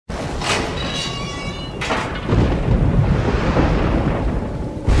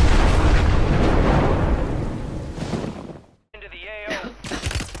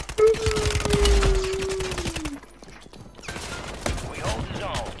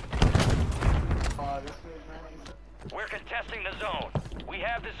contesting the zone. We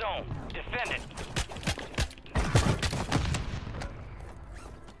have the zone. Defend it.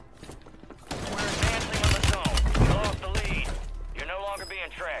 We're advancing on the zone. You lost the lead. You're no longer being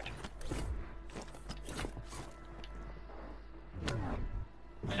tracked.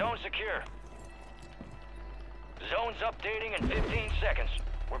 Zone secure. Zone's updating in 15 seconds.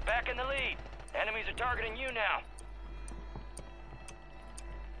 We're back in the lead. Enemies are targeting you now.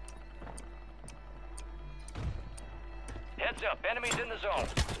 Heads up, enemies in the zone.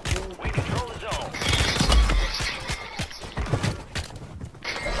 We control the zone.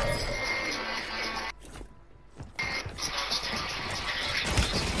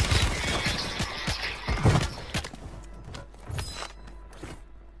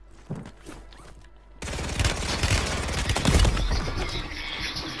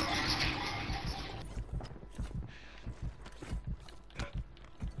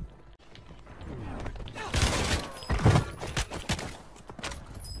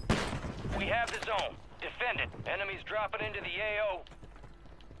 Zone. Defend it. Enemies dropping into the AO.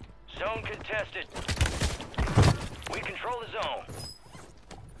 Zone contested. We control the zone.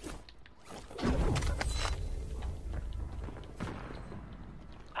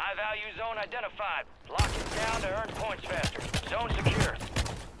 High value zone identified. Lock it down to earn points faster. Zone secure.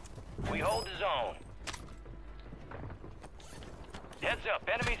 We hold the zone. Heads up.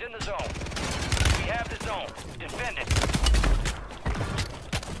 Enemies in the zone. We have the zone. Defend it.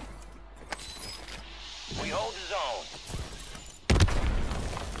 We hold the zone.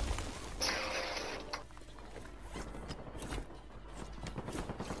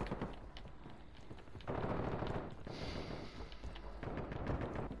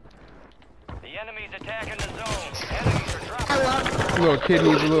 The enemy's attacking the zone. Enemies are dropping. Little kid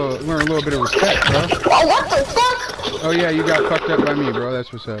needs learn a little bit of respect, bro. Oh, what the fuck? Oh yeah, you got fucked up by me, bro.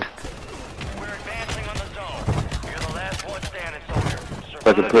 That's what's up. We're advancing on the zone. You're the last one standing, soldier.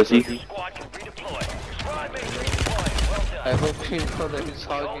 Fucking pussy. Squad can redeploy. Squad mates redeploy. Well done. I hope you know that he's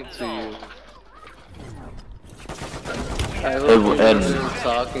talking to you. I hope you know that he's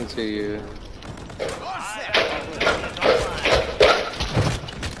talking to you.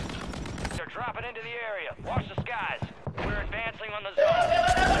 They're dropping into the area. Watch the skies. We're advancing on the zone.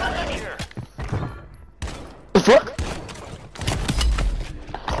 Zone secure. The fuck?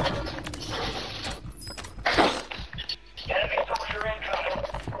 Enemy soldier incoming.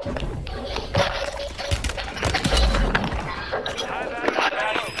 High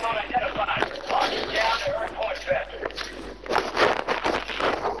value zone identified. Lock it down to earn points faster.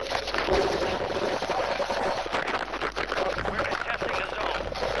 We're contesting the zone.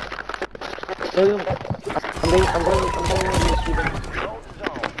 I'm going.